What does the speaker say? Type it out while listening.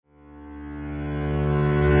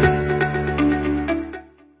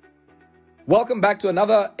Welcome back to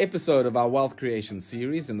another episode of our Wealth Creation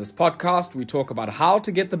series. In this podcast, we talk about how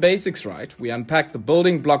to get the basics right. We unpack the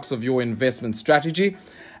building blocks of your investment strategy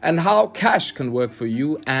and how cash can work for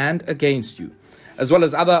you and against you, as well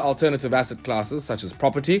as other alternative asset classes such as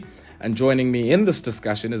property. And joining me in this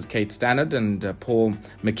discussion is Kate Stannard and Paul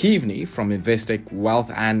McKeveney from Investec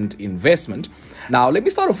Wealth and Investment. Now, let me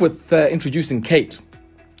start off with introducing Kate.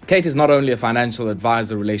 Kate is not only a financial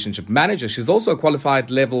advisor, relationship manager, she's also a qualified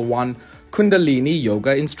level 1 Kundalini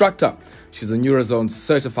yoga instructor. She's a Neurozone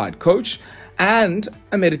certified coach and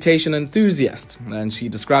a meditation enthusiast. And she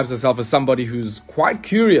describes herself as somebody who's quite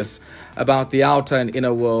curious about the outer and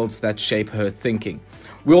inner worlds that shape her thinking.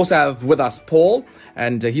 We also have with us Paul,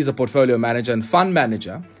 and he's a portfolio manager and fund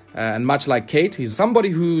manager. And much like Kate, he's somebody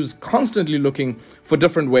who's constantly looking for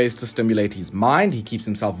different ways to stimulate his mind. He keeps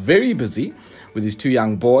himself very busy with his 2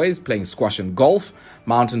 young boys, playing squash and golf,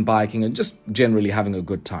 mountain biking, and just generally having a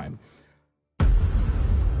good time.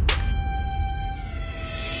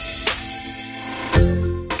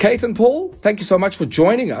 Kate and Paul, thank you so much for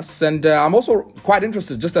joining us. And I'm also quite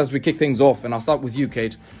interested, just as we kick things off, and I'll start with you,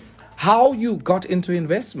 Kate, how you got into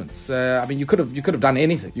investments. You could have done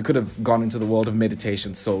anything. You could have gone into the world of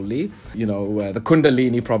meditation solely. The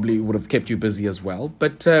Kundalini probably would have kept you busy as well.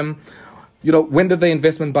 But, when did the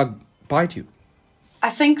investment bug bite you? I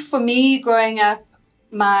think for me, growing up,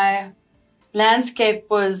 my landscape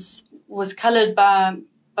was colored by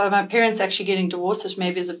my parents actually getting divorced, which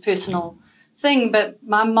maybe is a personal thing. But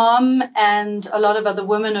my mom and a lot of other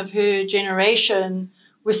women of her generation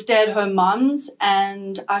were stay-at-home moms,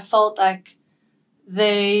 and I felt like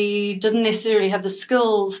they didn't necessarily have the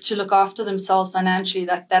skills to look after themselves financially.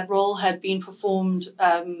 Like that role had been performed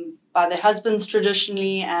by their husbands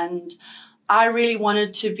traditionally, and I really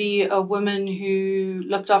wanted to be a woman who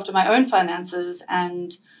looked after my own finances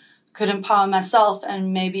and could empower myself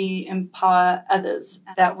and maybe empower others.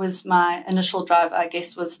 That was my initial drive, I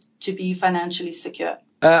guess, was to be financially secure.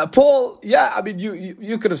 Paul,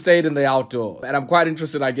 you could have stayed in the outdoor. And I'm quite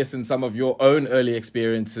interested, I guess, in some of your own early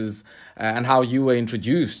experiences and how you were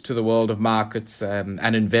introduced to the world of markets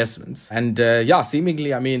and investments. And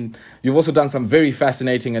seemingly, you've also done some very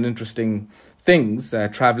fascinating and interesting things,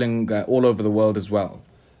 traveling all over the world as well.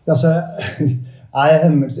 Yeah, so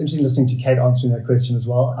it's interesting listening to Kate answering that question as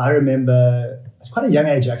well. I remember at quite a young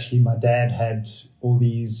age, actually, my dad had all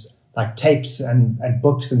these like tapes and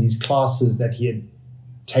books and these classes that he had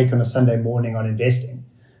take on a Sunday morning on investing.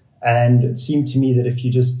 And it seemed to me that if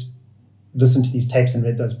you just listened to these tapes and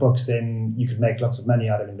read those books, then you could make lots of money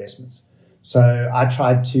out of investments. So I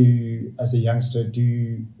tried to, as a youngster,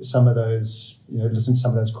 do some of those, listen to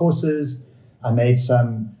some of those courses. I made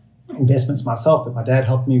some investments myself that my dad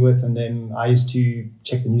helped me with. And then I used to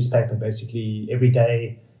check the newspaper basically every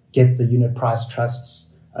day, get the unit price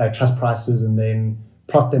trust prices, and then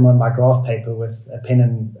plot them on my graph paper with a pen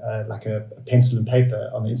and a pencil and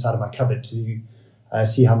paper on the inside of my cupboard to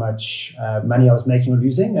see how much money I was making or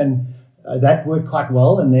losing. And that worked quite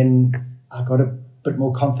well. And then I got a bit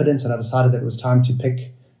more confident and I decided that it was time to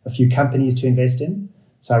pick a few companies to invest in.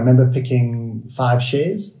 So I remember picking 5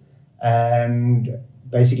 shares, and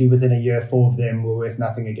basically within a year, 4 of them were worth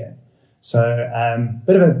nothing again. So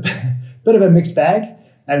bit of a mixed bag.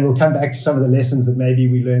 And we'll come back to some of the lessons that maybe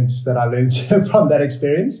I learned from that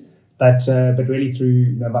experience, but really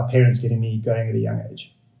through my parents getting me going at a young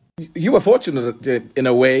age. You were fortunate in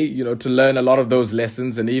a way, to learn a lot of those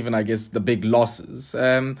lessons and even, I guess, the big losses.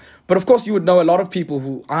 But of course, you would know a lot of people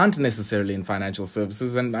who aren't necessarily in financial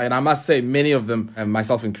services. And I must say many of them,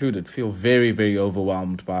 myself included, feel very, very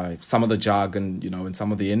overwhelmed by some of the jargon, and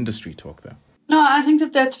some of the industry talk there. No, I think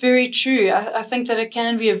that that's very true. I think that it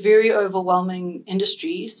can be a very overwhelming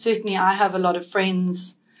industry. Certainly, I have a lot of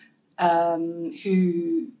friends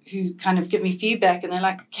who kind of give me feedback, and they're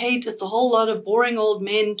like, Kate, it's a whole lot of boring old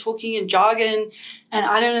men talking in jargon, and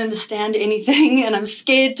I don't understand anything, and I'm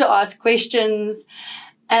scared to ask questions.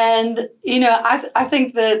 And, I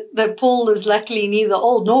think that Paul is luckily neither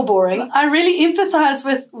old nor boring. I really empathize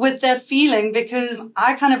with that feeling because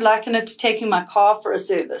I kind of liken it to taking my car for a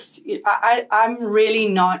service. I'm really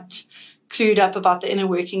not clued up about the inner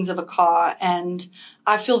workings of a car, and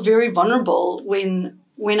I feel very vulnerable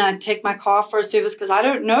when I take my car for a service because I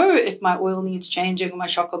don't know if my oil needs changing or my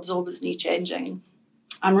shock absorbers need changing.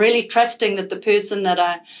 I'm really trusting that the person that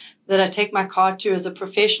I take my car to is a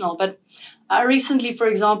professional. But I recently, for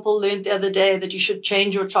example, learned the other day that you should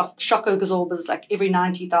change your shock absorbers like every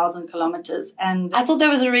 90,000 kilometers. And I thought that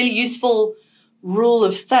was a really useful rule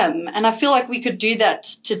of thumb. And I feel like we could do that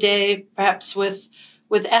today, perhaps with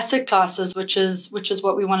asset classes, which is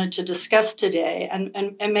what we wanted to discuss today.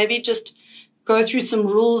 And maybe just go through some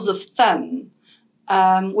rules of thumb,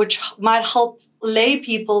 which might help lay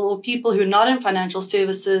people or people who are not in financial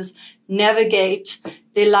services navigate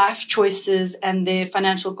their life choices and their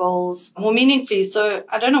financial goals more meaningfully. So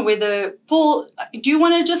I don't know whether, Paul, do you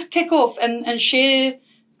want to just kick off and share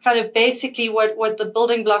kind of basically what the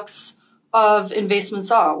building blocks of investments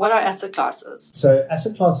are? What are asset classes? So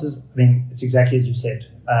asset classes, I mean, it's exactly as you said,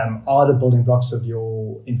 are the building blocks of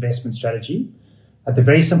your investment strategy. At the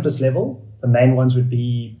very simplest level, the main ones would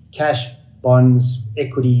be cash, bonds,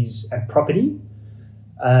 equities, and property.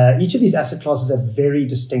 Each of these asset classes have very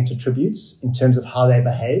distinct attributes in terms of how they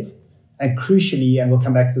behave, and crucially, and we'll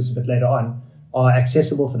come back to this a bit later on, are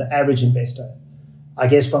accessible for the average investor. I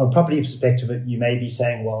guess from a property perspective, you may be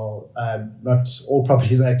saying, well, not all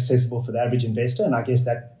properties are accessible for the average investor, and I guess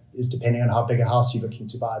that is depending on how big a house you're looking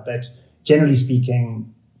to buy. But generally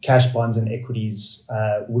speaking, cash, bonds, and equities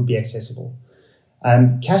would be accessible.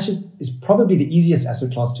 Cash is probably the easiest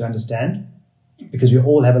asset class to understand because we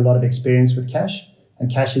all have a lot of experience with cash.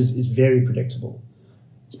 And cash is very predictable.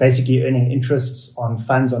 It's basically earning interests on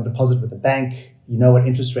funds on deposit with the bank. You know what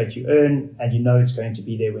interest rate you earn, and you know it's going to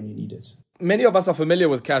be there when you need it. Many of us are familiar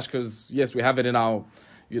with cash because, yes, we have it in our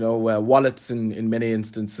wallets in many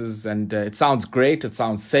instances. And it sounds great. It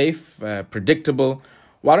sounds safe, predictable.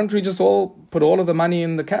 Why don't we just all put all of the money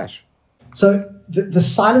in the cash? So the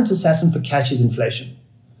silent assassin for cash is inflation.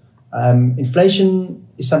 Inflation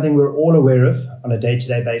is something we're all aware of on a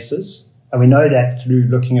day-to-day basis. And we know that through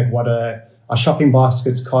looking at what our shopping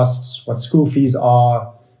baskets costs, what school fees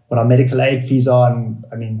are, what our medical aid fees are, and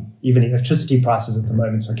I mean, even electricity prices at the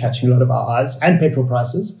moment are catching a lot of our eyes, and petrol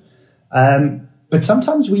prices. But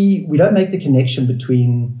sometimes we don't make the connection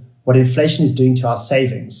between what inflation is doing to our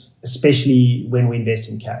savings, especially when we invest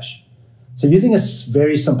in cash. So using a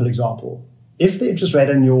very simple example, if the interest rate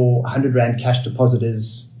on your 100 Rand cash deposit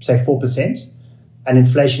is, say, 4%, and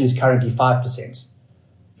inflation is currently 5%,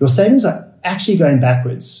 your savings are actually going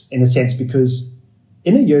backwards in a sense because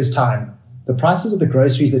in a year's time, the prices of the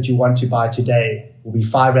groceries that you want to buy today will be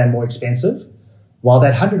 5 Rand more expensive, while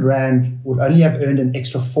that 100 Rand would only have earned an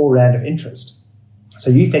extra 4 Rand of interest. So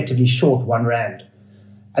you're effectively short 1 Rand.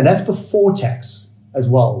 And that's before tax as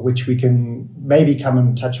well, which we can maybe come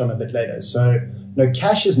and touch on a bit later. So,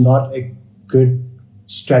 cash is not a good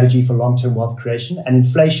strategy for long-term wealth creation, and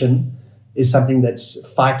inflation is something that's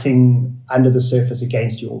fighting under the surface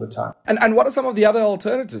against you all the time. And what are some of the other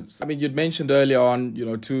alternatives? I mean, you'd mentioned earlier on,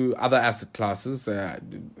 2 other asset classes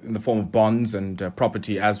in the form of bonds and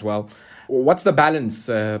property as well. What's the balance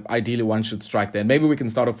ideally one should strike there? Maybe we can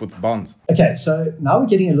start off with bonds. Okay, so now we're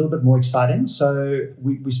getting a little bit more exciting. So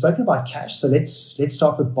we've spoken about cash. So let's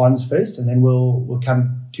start with bonds first, and then we'll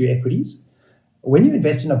come to equities. When you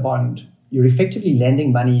invest in a bond, you're effectively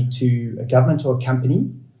lending money to a government or a company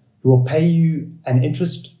who will pay you an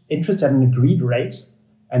interest at an agreed rate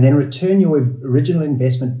and then return your original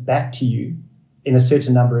investment back to you in a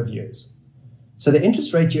certain number of years. So the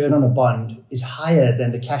interest rate you earn on a bond is higher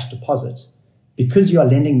than the cash deposit because you are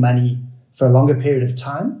lending money for a longer period of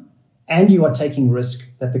time and you are taking risk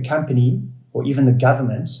that the company or even the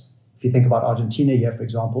government, if you think about Argentina here, for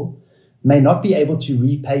example, may not be able to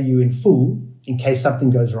repay you in full in case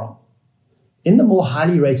something goes wrong. In the more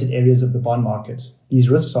highly rated areas of the bond market, these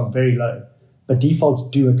risks are very low, but defaults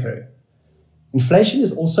do occur. Inflation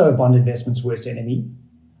is also a bond investment's worst enemy,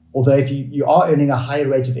 although if you are earning a higher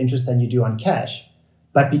rate of interest than you do on cash,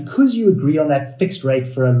 but because you agree on that fixed rate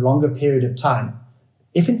for a longer period of time,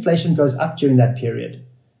 if inflation goes up during that period,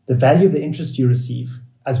 the value of the interest you receive,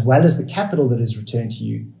 as well as the capital that is returned to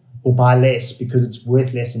you, will buy less because it's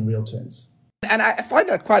worth less in real terms. And I find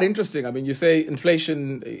that quite interesting. I mean, you say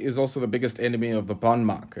inflation is also the biggest enemy of the bond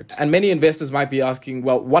market. And many investors might be asking,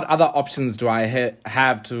 well, what other options do I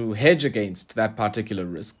have to hedge against that particular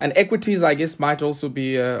risk? And equities, I guess, might also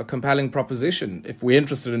be a compelling proposition if we're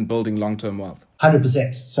interested in building long-term wealth.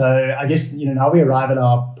 100%. So I guess, now we arrive at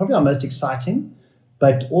probably our most exciting,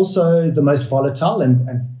 but also the most volatile.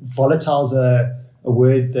 And volatile is a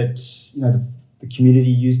word that, the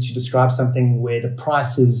community used to describe something where the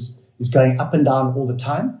price is going up and down all the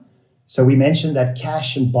time. So we mentioned that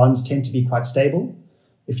cash and bonds tend to be quite stable.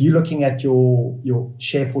 If you're looking at your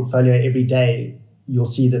share portfolio every day, you'll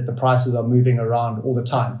see that the prices are moving around all the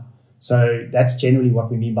time. So that's generally what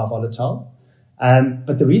we mean by volatile.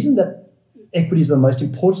 But the reason that equities are the most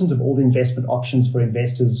important of all the investment options for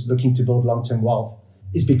investors looking to build long-term wealth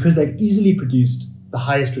is because they've easily produced the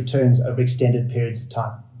highest returns over extended periods of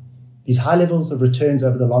time. These high levels of returns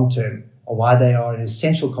over the long term are why they are an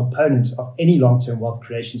essential component of any long-term wealth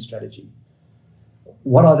creation strategy.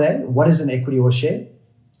 What are they? What is an equity or share?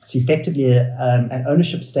 It's effectively an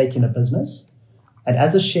ownership stake in a business And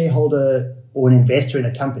as a shareholder or an investor in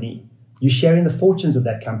a company, you share in the fortunes of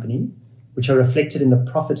that company, which are reflected in the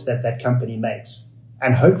profits that that company makes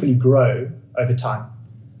and hopefully grow over time.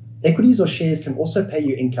 Equities or shares can also pay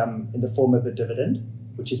you income in the form of a dividend,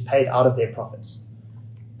 which is paid out of their profits.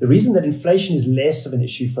 The reason that inflation is less of an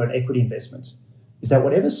issue for an equity investment is that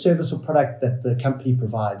whatever service or product that the company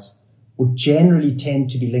provides will generally tend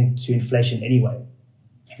to be linked to inflation anyway.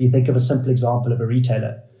 If you think of a simple example of a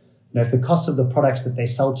retailer, if the costs of the products that they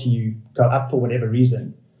sell to you go up for whatever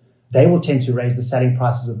reason, they will tend to raise the selling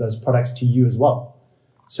prices of those products to you as well.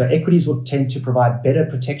 So equities will tend to provide better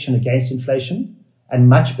protection against inflation and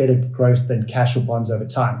much better growth than cash or bonds over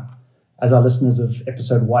time, as our listeners of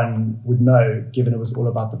episode 1 would know, given it was all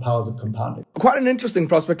about the powers of compounding. Quite an interesting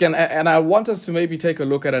prospect, and I want us to maybe take a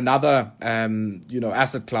look at another,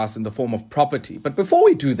 asset class in the form of property. But before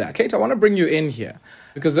we do that, Kate, I want to bring you in here,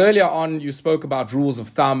 because earlier on you spoke about rules of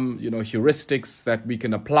thumb, heuristics that we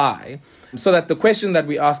can apply, so that the question that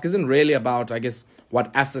we ask isn't really about, I guess, what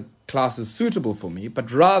asset class is suitable for me, but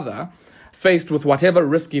rather, faced with whatever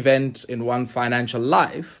risk event in one's financial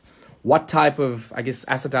life, what type of,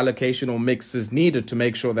 asset allocation or mix is needed to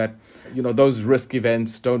make sure that, those risk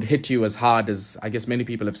events don't hit you as hard as, many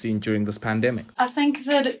people have seen during this pandemic? I think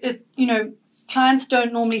that, clients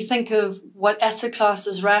don't normally think of what asset class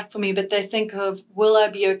is right for me, but they think of, will I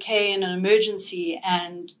be okay in an emergency?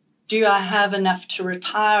 And do I have enough to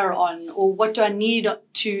retire on? Or what do I need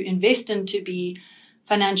to invest in to be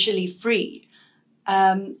financially free?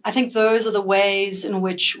 I think those are the ways in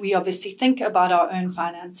which we obviously think about our own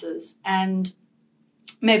finances. And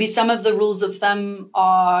maybe some of the rules of thumb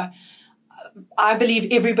are, I believe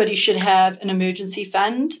everybody should have an emergency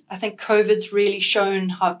fund. I think COVID's really shown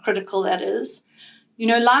how critical that is.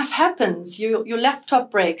 Life happens. Your laptop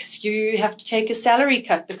breaks. You have to take a salary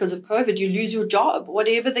cut because of COVID. You lose your job,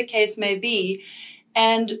 whatever the case may be.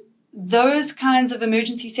 And those kinds of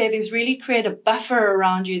emergency savings really create a buffer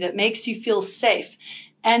around you that makes you feel safe.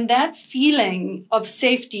 And that feeling of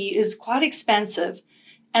safety is quite expansive.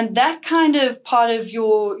 And that kind of part of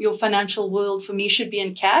your financial world for me should be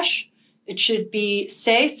in cash. It should be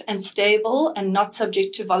safe and stable and not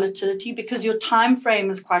subject to volatility because your time frame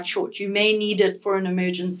is quite short. You may need it for an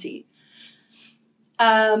emergency.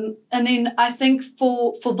 And then I think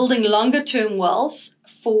for building longer term wealth,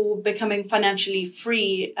 for becoming financially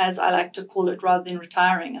free, as I like to call it, rather than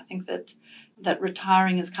retiring. I think that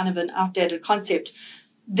retiring is kind of an outdated concept.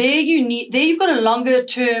 There you've got a longer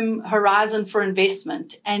term horizon for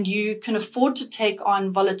investment, and you can afford to take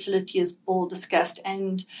on volatility, as Paul discussed.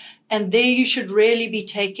 And there you should really be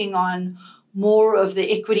taking on more of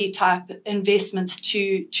the equity type investments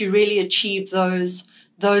to really achieve those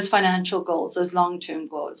financial goals, those long term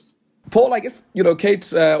goals. Paul, I guess,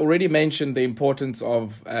 Kate already mentioned the importance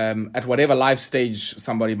of, at whatever life stage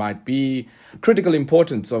somebody might be, critical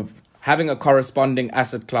importance of having a corresponding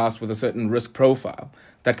asset class with a certain risk profile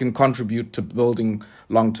that can contribute to building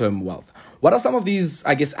long-term wealth. What are some of these,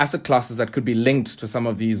 asset classes that could be linked to some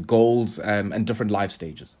of these goals and different life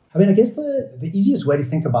stages? I guess the easiest way to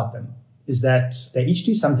think about them is that they each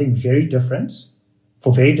do something very different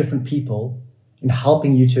for very different people in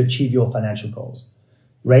helping you to achieve your financial goals.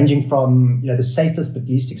 Ranging from the safest but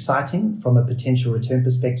least exciting from a potential return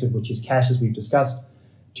perspective, which is cash, as we've discussed,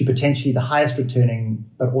 to potentially the highest returning,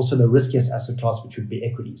 but also the riskiest asset class, which would be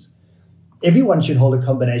equities. Everyone should hold a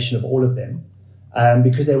combination of all of them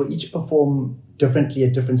because they will each perform differently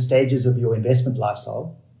at different stages of your investment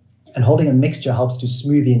lifestyle. And holding a mixture helps to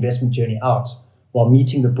smooth the investment journey out while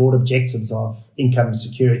meeting the broad objectives of income,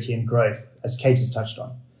 security, and growth, as Kate has touched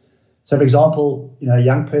on. So, for example, a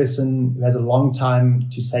young person who has a long time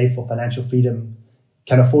to save for financial freedom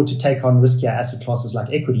can afford to take on riskier asset classes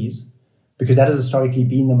like equities because that has historically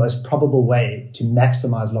been the most probable way to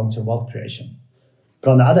maximize long-term wealth creation. But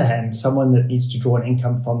on the other hand, someone that needs to draw an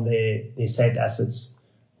income from their saved assets,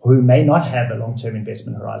 who may not have a long-term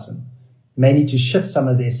investment horizon, may need to shift some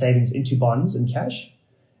of their savings into bonds and cash.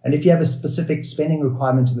 And if you have a specific spending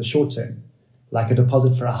requirement in the short term, like a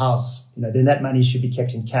deposit for a house, then that money should be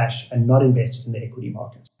kept in cash and not invested in the equity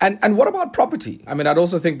market. And what about property? I'd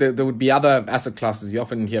also think that there would be other asset classes. You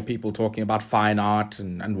often hear people talking about fine art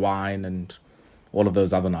and wine and all of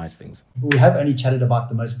those other nice things. We have only chatted about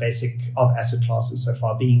the most basic of asset classes so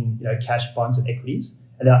far, being cash, bonds, and equities.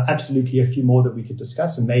 And there are absolutely a few more that we could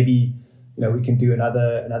discuss, and maybe we can do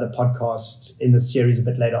another podcast in the series a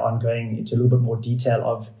bit later on, going into a little bit more detail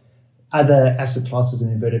of other asset classes in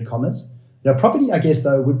inverted commas. Property, I guess,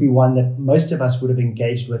 though, would be one that most of us would have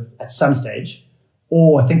engaged with at some stage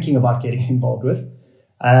or thinking about getting involved with.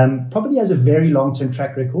 Property has a very long-term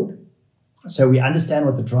track record. So we understand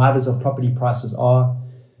what the drivers of property prices are.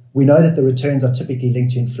 We know that the returns are typically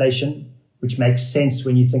linked to inflation, which makes sense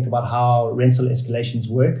when you think about how rental escalations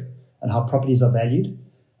work and how properties are valued.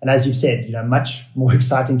 And as you've said, much more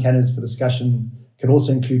exciting candidates for discussion can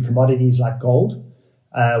also include commodities like gold,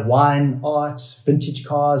 wine, art, vintage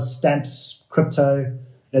cars, stamps, crypto.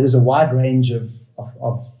 There's a wide range of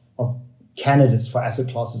candidates for asset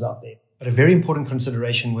classes out there. But a very important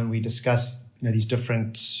consideration when we discuss these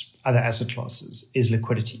different other asset classes is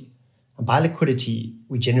liquidity. And by liquidity,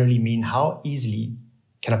 we generally mean how easily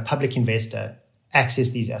can a public investor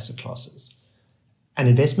access these asset classes. And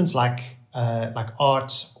investments like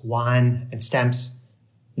art, wine, and stamps,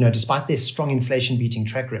 despite their strong inflation-beating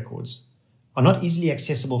track records, are not easily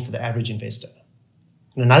accessible for the average investor.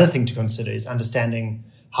 And another thing to consider is understanding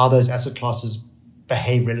how those asset classes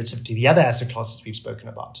behave relative to the other asset classes we've spoken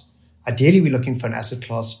about. Ideally, we're looking for an asset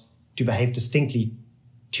class to behave distinctly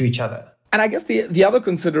to each other. And I guess the other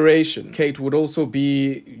consideration, Kate, would also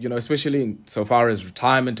be, especially so far as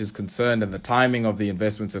retirement is concerned and the timing of the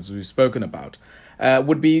investments as we've spoken about,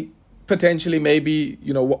 would be potentially maybe,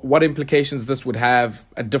 what implications this would have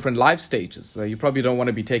at different life stages. So you probably don't want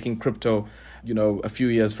to be taking crypto, a few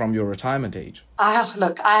years from your retirement age.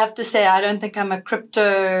 Look, I have to say, I don't think I'm a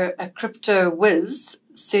crypto whiz.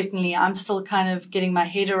 Certainly, I'm still kind of getting my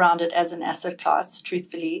head around it as an asset class,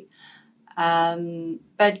 truthfully.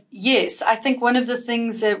 But yes, I think one of the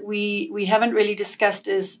things that we haven't really discussed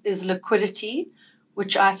is liquidity,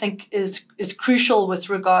 which I think is crucial with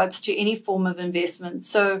regards to any form of investment.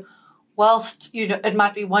 So whilst, it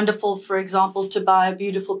might be wonderful, for example, to buy a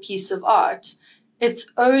beautiful piece of art, it's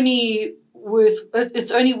only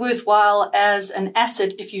worthwhile as an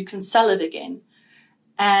asset if you can sell it again.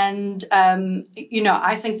 And,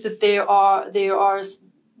 I think that there are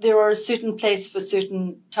a certain place for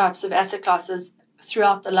certain types of asset classes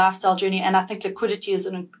throughout the lifestyle journey. And I think liquidity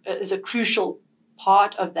is a crucial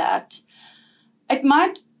part of that. It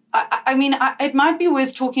might be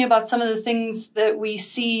worth talking about some of the things that we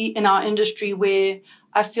see in our industry where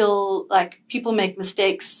I feel like people make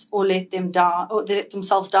mistakes or let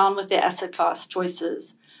themselves down with their asset class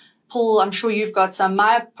choices. Paul, I'm sure you've got some.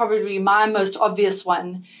 Probably my most obvious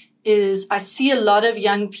one is I see a lot of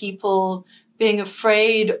young people being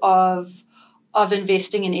afraid of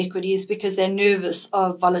investing in equities because they're nervous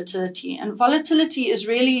of volatility. And volatility is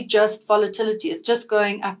really just volatility. It's just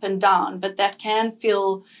going up and down, but that can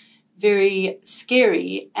feel very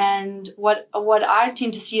scary. And what I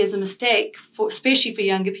tend to see as a mistake, especially for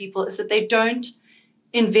younger people, is that they don't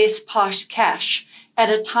invest past cash at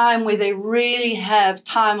a time where they really have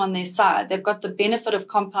time on their side. They've got the benefit of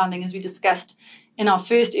compounding, as we discussed in our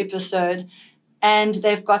first episode, and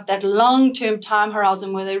they've got that long-term time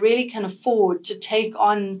horizon where they really can afford to take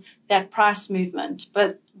on that price movement,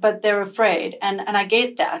 but they're afraid. And I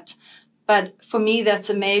get that. But for me, that's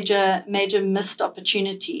a major missed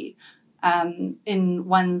opportunity in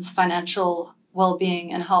one's financial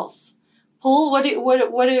well-being and health. Paul, what do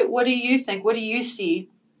you think? What do you see?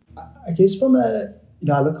 I guess I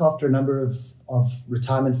look after a number of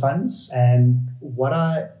retirement funds, and what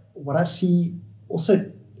I see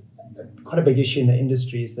also quite a big issue in the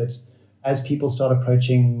industry is that as people start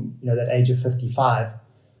approaching that age of 55,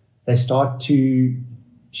 they start to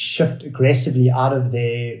shift aggressively out of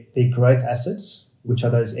their growth assets, which are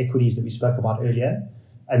those equities that we spoke about earlier,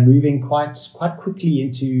 and moving quite quickly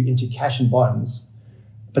into cash and bonds.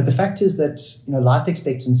 But the fact is that life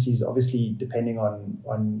expectancies, obviously depending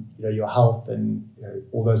on your health and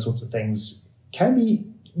all those sorts of things,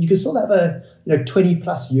 you can still have a 20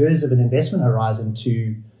 plus years of an investment horizon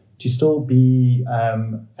to still be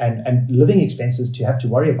and living expenses to have to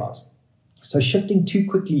worry about. So shifting too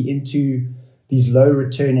quickly into these low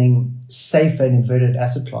returning, safer and inverted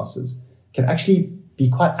asset classes can actually be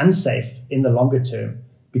quite unsafe in the longer term,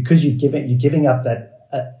 because you're giving up that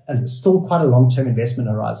still quite a long-term investment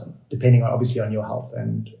horizon, depending obviously on your health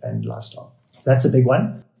and lifestyle. So that's a big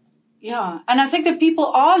one. Yeah. And I think that people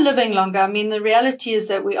are living longer. I mean, the reality is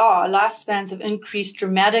that lifespans have increased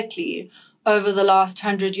dramatically over the last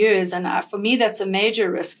 100 years. And for me, that's a major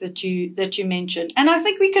risk that you mentioned. And I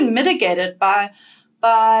think we can mitigate it by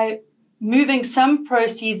moving some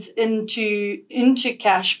proceeds into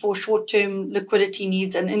cash for short-term liquidity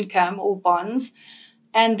needs and income or bonds,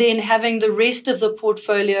 and then having the rest of the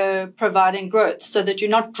portfolio providing growth, so that you're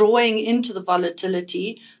not drawing into the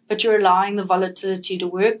volatility, but you're allowing the volatility to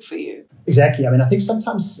work for you. Exactly. I mean, I think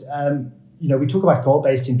sometimes, we talk about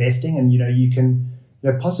goal-based investing, and, you can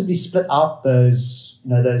possibly split out those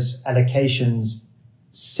allocations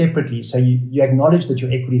separately. So you acknowledge that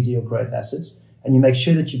your equities are your growth assets, and you make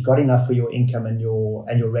sure that you've got enough for your income and your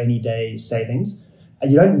rainy day savings.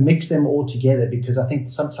 And you don't mix them all together, because I think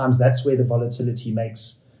sometimes that's where the volatility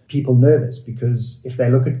makes people nervous, because if they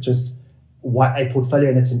look at just what a portfolio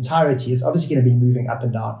in its entirety, it's obviously going to be moving up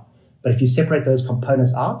and down. But if you separate those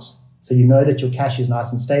components out, so you know that your cash is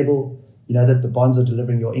nice and stable, you know that the bonds are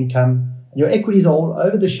delivering your income, and your equities are all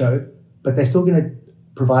over the show, but they're still going to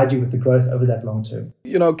provide you with the growth over that long term.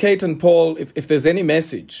 Kate and Paul, if there's any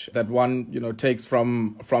message that one, takes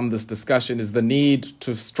from this discussion, is the need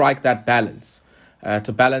to strike that balance.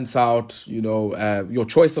 To balance out, your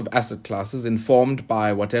choice of asset classes informed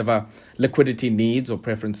by whatever liquidity needs or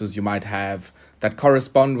preferences you might have that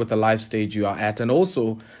correspond with the life stage you are at, and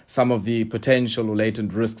also some of the potential or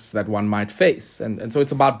latent risks that one might face. And so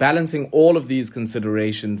it's about balancing all of these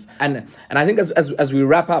considerations. And I think as we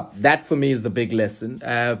wrap up, that for me is the big lesson.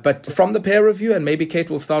 But from the peer review, and maybe Kate,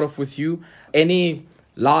 will start off with you, any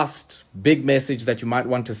last big message that you might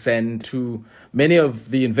want to send to many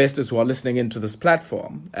of the investors who are listening into this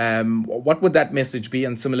platform, what would that message be?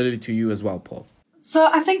 And similarly to you as well, Paul. So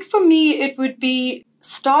I think for me, it would be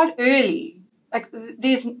start early. I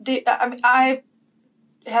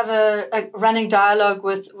have a running dialogue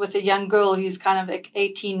with a young girl who's kind of like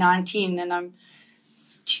 18, 19, and I'm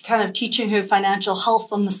kind of teaching her financial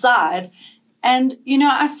health on the side. And,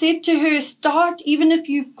 I said to her, start, even if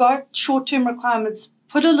you've got short-term requirements,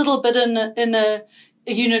 put a little bit in a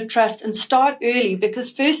unit trust and start early, because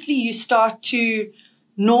firstly, you start to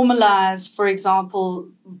normalize, for example,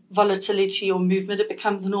 volatility or movement. It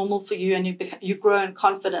becomes normal for you, and you grow in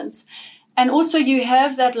confidence. And also you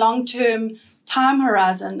have that long-term time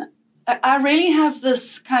horizon. I really have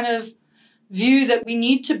this kind of view that we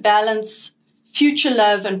need to balance future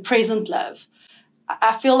love and present love.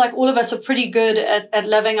 I feel like all of us are pretty good at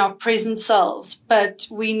loving our present selves, but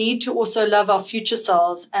we need to also love our future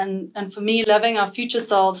selves. And for me, loving our future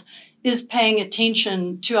selves is paying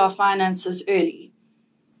attention to our finances early.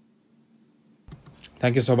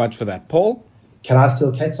 Thank you so much for that. Paul? Can I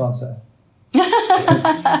steal Kate's answer?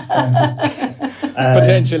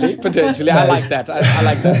 Potentially. No. I like that. I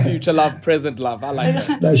like that. Future love, present love. I like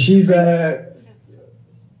that. No, she's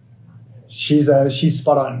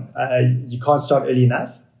spot on. You can't start early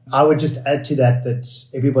enough. I would just add to that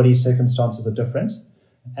everybody's circumstances are different,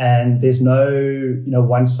 and there's no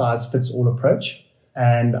one size fits all approach.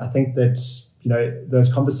 And I think that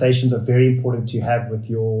those conversations are very important to have with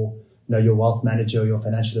your wealth manager or your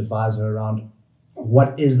financial advisor around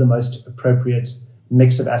what is the most appropriate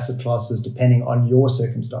mix of asset classes depending on your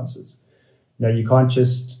circumstances. You can't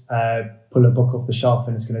just pull a book off the shelf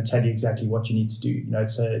and it's going to tell you exactly what you need to do.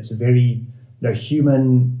 It's a very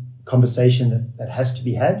human conversation that has to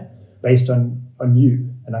be had based on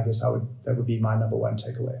you. And I guess that would be my number one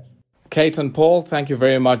takeaway. Kate and Paul, thank you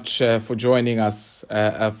very much for joining us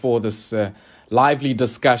for this lively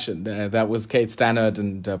discussion. That was Kate Stannard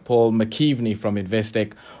and Paul McKeveney from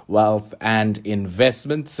Investec Wealth and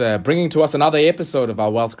Investments, bringing to us another episode of our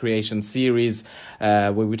Wealth Creation series,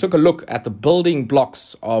 where we took a look at the building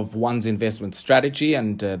blocks of one's investment strategy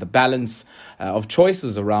and the balance of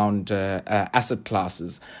choices around asset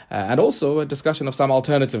classes, and also a discussion of some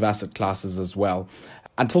alternative asset classes as well.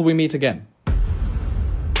 Until we meet again.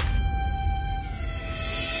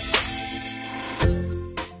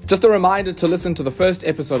 Just a reminder to listen to the first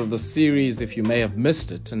episode of the series if you may have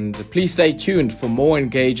missed it, and please stay tuned for more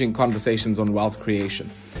engaging conversations on wealth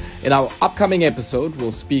creation. In our upcoming episode,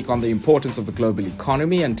 we'll speak on the importance of the global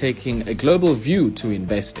economy and taking a global view to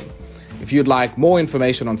investing. If you'd like more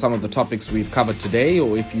information on some of the topics we've covered today,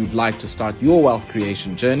 or if you'd like to start your wealth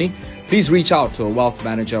creation journey, please reach out to a wealth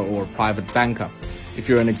manager or a private banker. If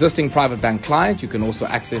you're an existing private bank client, you can also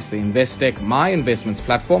access the Investec My Investments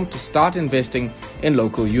platform to start investing in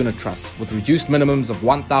local unit trusts with reduced minimums of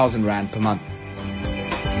 1,000 Rand per month.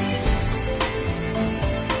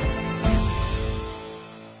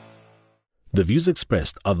 The views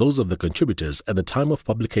expressed are those of the contributors at the time of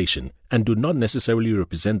publication and do not necessarily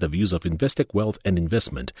represent the views of Investec Wealth and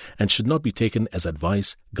Investment and should not be taken as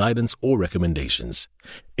advice, guidance, or recommendations.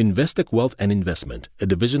 Investec Wealth and Investment, a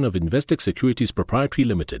division of Investec Securities Proprietary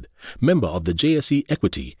Limited, member of the JSE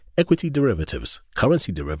Equity, Equity Derivatives,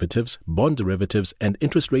 Currency Derivatives, Bond Derivatives, and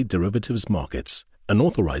Interest Rate Derivatives markets, an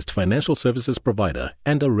authorized financial services provider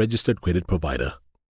and a registered credit provider.